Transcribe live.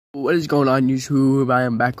What is going on, YouTube? I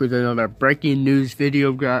am back with another breaking news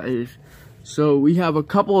video, guys. So we have a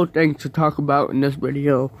couple of things to talk about in this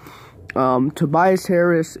video. Tobias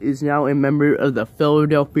Harris is now a member of the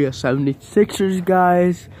Philadelphia 76ers,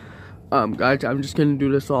 guys. Guys, I'm just gonna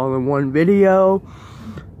do this all in one video.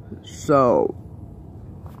 So,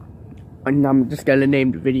 and I'm just gonna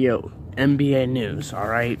name the video NBA News,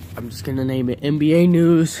 alright? I'm just gonna name it NBA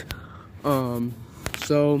News.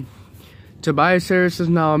 Tobias Harris is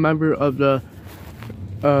now a member of the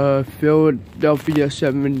Philadelphia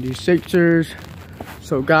 76ers.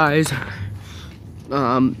 So, guys,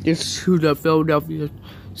 this is who the Philadelphia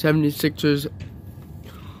 76ers,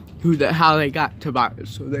 how they got Tobias.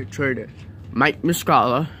 So they traded Mike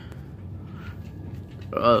Muscala.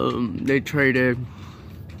 They traded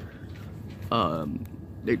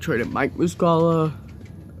Mike Muscala,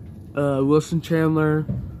 Wilson Chandler,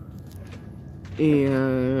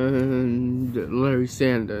 and Larry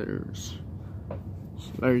Sanders.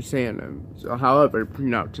 However,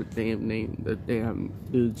 pronounce the damn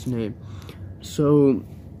dude's name. So,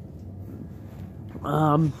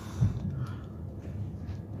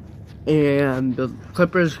 and the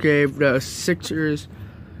Clippers gave the Sixers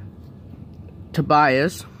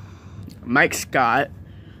Tobias, Mike Scott,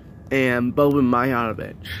 and Boban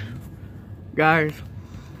Marjanovic. Guys,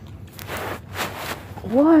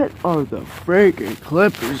 what are the freaking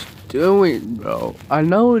Clippers doing, bro? I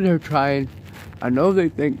know they're trying. I know they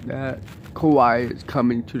think that Kawhi is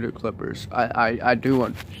coming to the Clippers. I do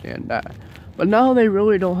understand that. But now they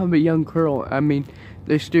really don't have a young curl. I mean,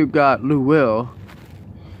 they still got Lou Will.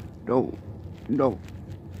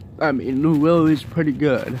 I mean, Lou Will is pretty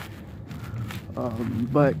good.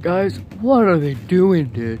 But guys, what are they doing,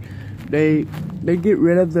 dude? They get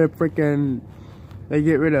rid of their freaking. They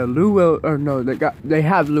get rid of Lou Will, or no, they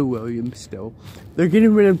have Lou Williams still. They're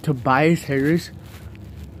getting rid of Tobias Harris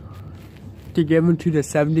to give him to the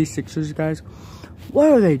 76ers, guys. What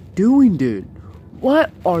are they doing, dude? What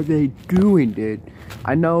are they doing, dude?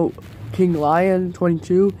 I know King Lion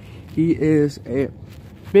 22, he is a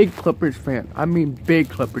big Clippers fan. I mean, big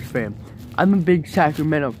Clippers fan. I'm a big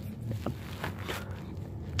Sacramento fan.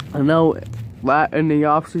 I know in the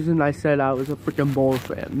offseason I said I was a freaking Bulls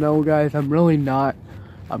fan. No, guys, I'm really not.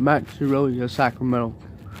 I'm actually really a Sacramento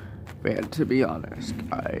fan, to be honest.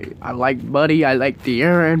 I like Buddy. I like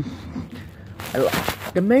De'Aaron.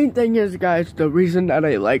 The main thing is, guys, the reason that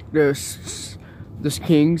I like this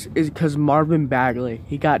Kings is because Marvin Bagley.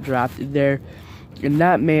 He got drafted there. And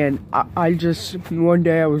that man, I just, one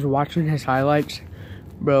day I was watching his highlights,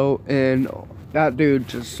 bro, and that dude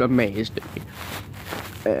just amazed me.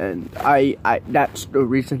 And that's the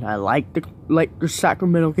reason I like the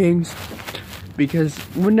Sacramento Kings, because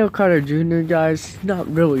Wendell Carter Jr., guys, he's not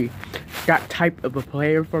really that type of a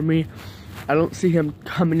player for me. I don't see him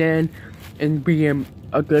coming in and being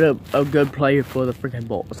a good player for the freaking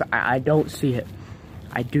Bulls. I don't see it.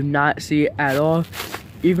 I do not see it at all.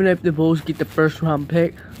 Even if the Bulls get the first round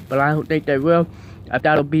pick, but I don't think they will.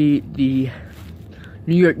 That'll be the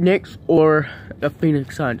New York Knicks or the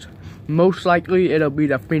Phoenix Suns. Most likely, it'll be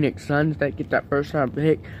the Phoenix Suns that get that first round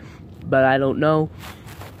pick, but I don't know.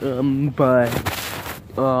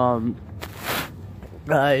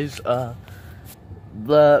 Guys,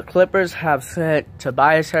 the Clippers have sent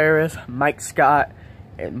Tobias Harris, Mike Scott,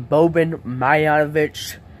 and Boban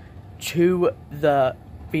Marjanovic to the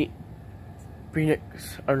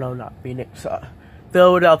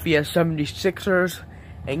Philadelphia 76ers.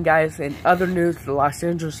 And guys, in other news, the Los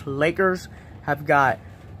Angeles Lakers have got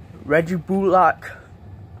Reggie Bullock,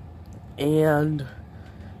 and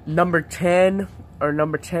number 10,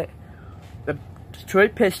 the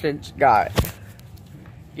Detroit Pistons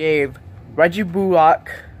gave Reggie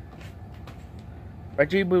Bullock,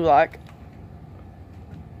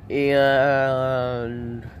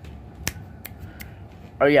 and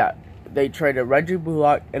they traded Reggie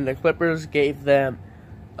Bullock, and the Clippers gave them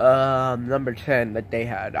number 10 that they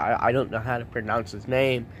had. I don't know how to pronounce his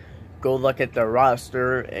name. Go look at the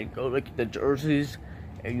roster and go look at the jerseys,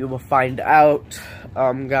 and you will find out,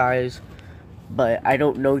 guys. But I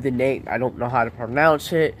don't know the name. I don't know how to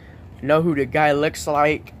pronounce it. I know who the guy looks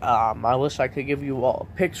like. I wish I could give you all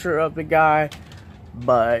a picture of the guy,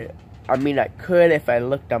 but I mean, I could if I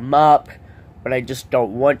looked him up, but I just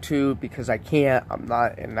don't want to because I can't. I'm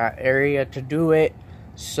not in that area to do it.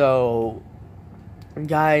 So,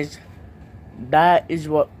 guys, that is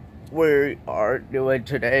what we are doing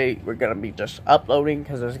today. We're gonna be just uploading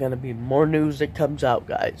because there's gonna be more news that comes out,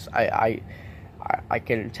 guys. I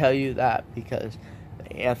can tell you that because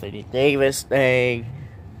the Anthony Davis thing,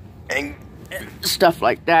 and stuff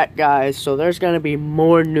like that, guys. So there's gonna be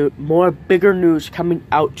more bigger news coming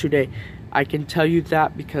out today. I can tell you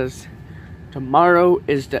that because tomorrow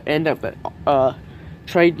is the end of the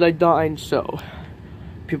trade deadline. So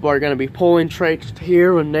people are gonna be pulling trades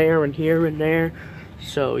here and there and here and there.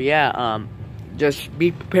 So yeah, just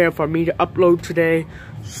be prepared for me to upload today.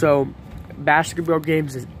 So basketball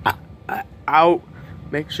games is out.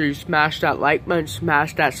 Make sure you smash that like button,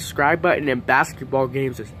 smash that subscribe button, and basketball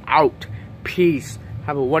games is out. Peace.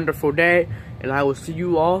 Have a wonderful day, and I will see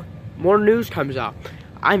you all. More news comes out.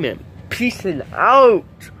 I'm in. Peace and out.